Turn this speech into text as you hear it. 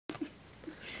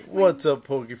What's up,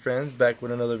 pokefriends? Back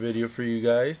with another video for you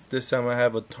guys. This time I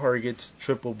have a Target's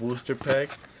triple booster pack.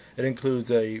 It includes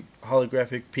a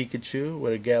holographic Pikachu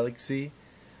with a Galaxy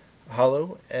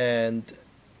holo, and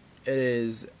it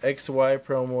is XY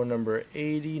promo number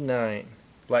 89,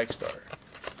 Black Star.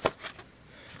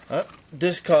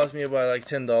 This cost me about like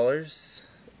 $10,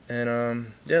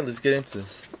 and yeah, let's get into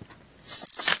this.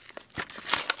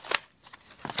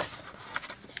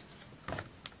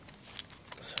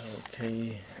 So,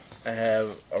 okay, I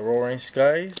have a Roaring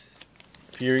Skies,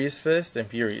 Furious Fist, and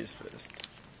Furious Fist.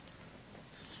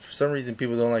 For some reason,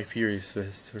 people don't like Furious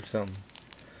Fist or something.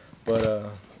 But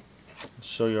I'll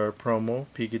show you our promo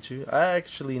Pikachu. I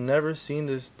actually never seen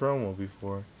this promo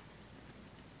before,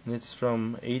 and it's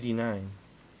from '89.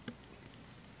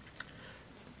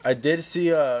 I did see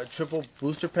a triple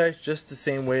booster pack just the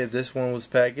same way this one was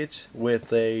packaged with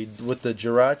the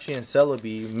Jirachi and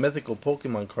Celebi mythical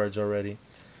Pokemon cards already.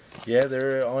 Yeah,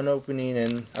 they're on opening,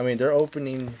 and I mean they're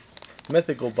opening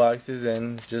mythical boxes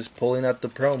and just pulling out the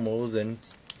promos and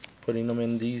putting them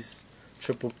in these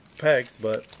triple packs.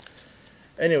 But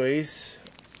anyways,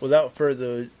 without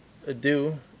further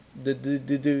ado, okay.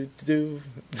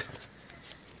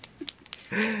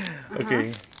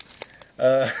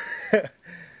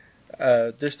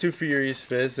 There's two Furious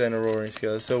Fists and a Roaring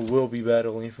Skies, so we'll be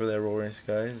battling for that Roaring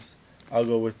Skies. I'll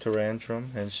go with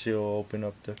Tyrantrum, and she'll open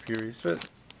up the Furious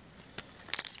Fist.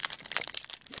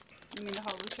 You mean the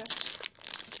Halucha?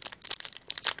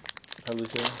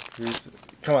 Halucha?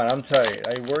 Come on, I'm tired.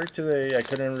 I worked today. I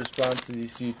couldn't respond to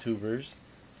these YouTubers.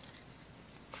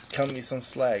 Cut me some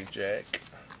slack, Jack.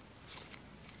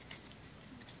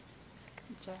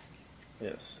 Jack.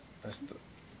 Yes, that's the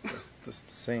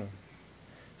same.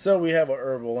 So we have a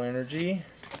Herbal Energy,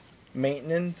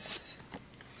 Maintenance,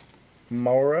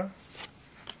 Mora,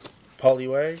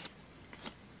 Poliwag,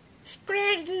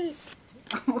 Scraggy!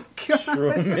 Oh god.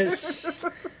 Shroomish,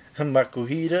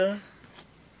 Makuhita,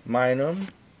 Minun,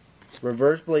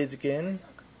 Reverse Blaziken,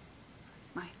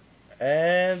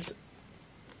 and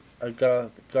a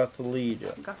Gothalead.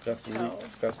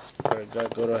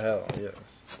 Go to hell, yes.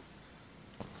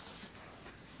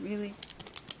 Really?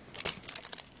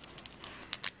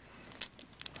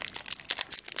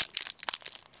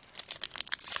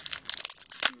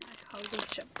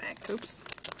 Halucha back. Oops.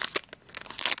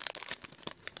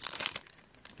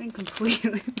 I've been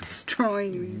completely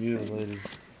destroying these Mutilated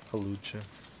Halucha.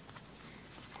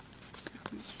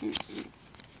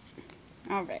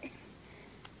 Alright.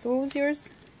 So what was yours?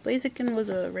 Blaziken was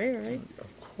a rare, right?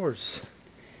 Of course.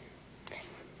 Okay.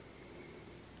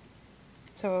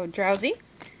 So Drowsy,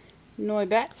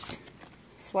 Noibat,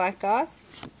 Slack Off,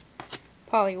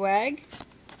 Poliwag,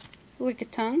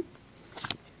 Lickitung,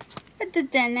 a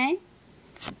Dedenne,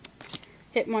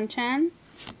 Hitmonchan,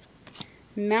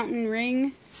 Mountain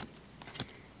Ring,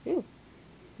 ooh,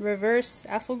 Reverse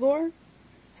Aselgor,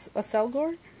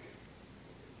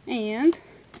 and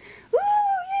ooh,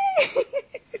 yay!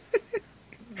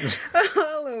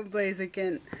 Holo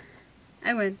Blaziken.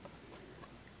 I win.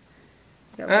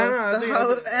 Got both the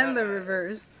holo and the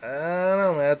reverse. I don't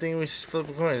know, man. I think we should flip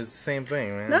a coin. It's the same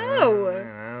thing, man. No! I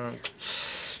don't.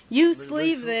 You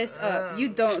sleeve this up. You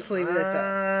don't sleeve this up.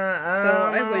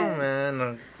 So I win.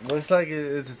 Man. Looks like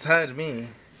it's a tie to me.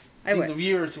 I win. The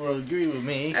viewers will agree with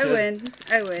me. I win.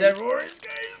 I win. That Roaring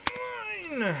Sky is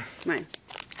mine. Mine.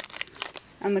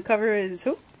 And the cover is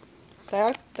who?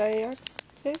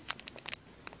 Deoxys?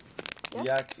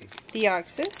 Yeah.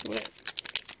 Deoxys. What?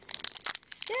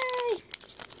 Yay!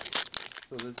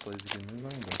 So this plays again in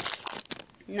London.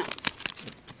 No.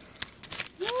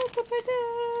 Look at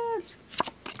that!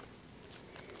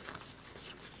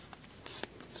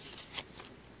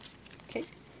 Okay.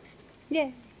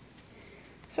 Yay!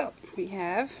 So, we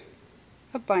have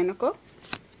a Binacle,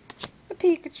 a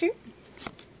Pikachu,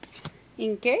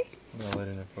 Inkay. I'm not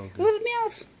letting it focus. Ooh, the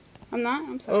Meowth! I'm not,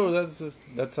 I'm sorry. Oh,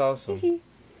 that's awesome.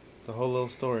 The whole little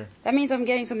story. That means I'm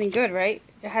getting something good, right?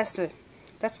 It has to.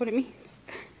 That's what it means.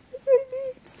 That's what it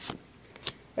means.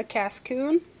 A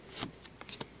Cascoon,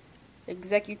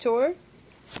 Executor,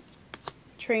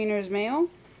 Trainer's Mail,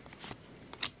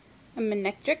 a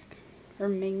Manectric, or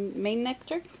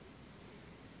Manectric.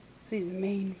 These are the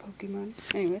main Pokemon.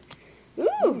 Anyway.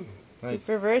 Ooh! Nice.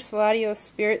 Reverse Latios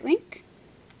Spirit Link.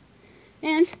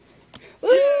 And, ooh,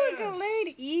 yes!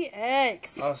 Gallade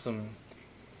EX! Awesome.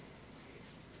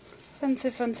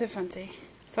 Fancy.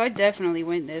 So I definitely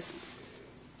win this.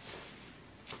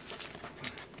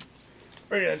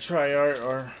 We're gonna try out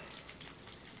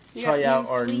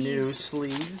our new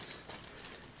sleeves.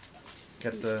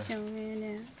 Got the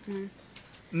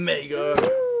Mega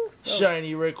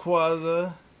Shiny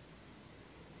Rayquaza,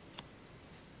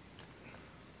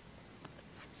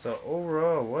 So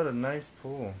overall, what a nice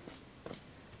pull.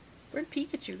 Where'd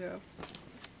Pikachu go?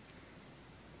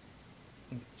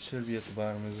 It should be at the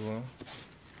bottom as well.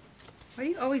 Why do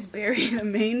you always bury the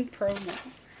main promo?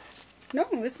 No,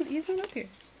 he's not up here.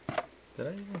 Did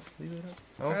I even leave it up?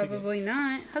 Probably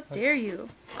not. How dare you?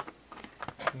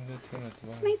 That's him at the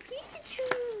bottom. My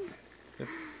Pikachu! Yep.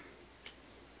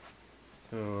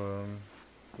 So,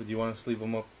 would you want to sleeve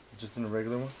them up just in a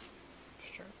regular one?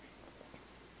 Sure.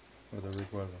 Or the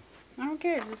Rayquaza? I don't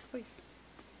care, just sleep.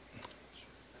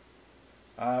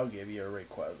 I'll give you a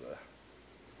Rayquaza.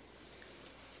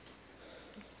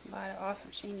 A lot of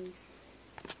awesome shinies.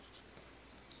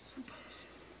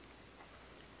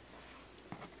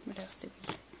 What else do we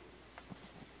get?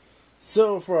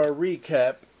 So for our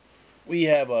recap, we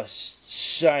have a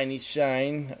Shiny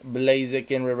Shine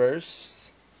Blaziken in reverse.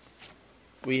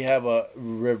 We have a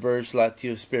reverse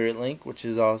Latios Spirit Link, which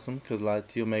is awesome because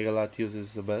Mega Latios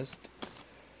is the best.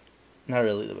 Not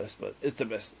really the best, but it's the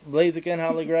best. Blaziken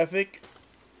holographic,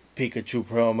 Pikachu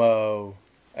promo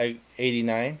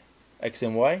 89 X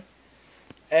and Y,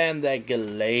 and that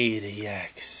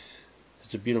Galadiax.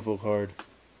 Such a beautiful card.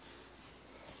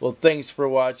 Well, thanks for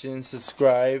watching.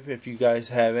 Subscribe if you guys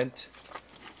haven't.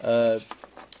 I'll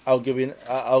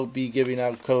be giving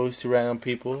out codes to random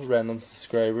people, random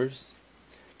subscribers.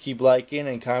 Keep liking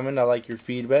and comment. I like your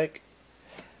feedback.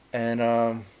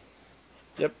 And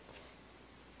yep.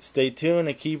 Stay tuned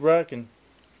and keep rocking.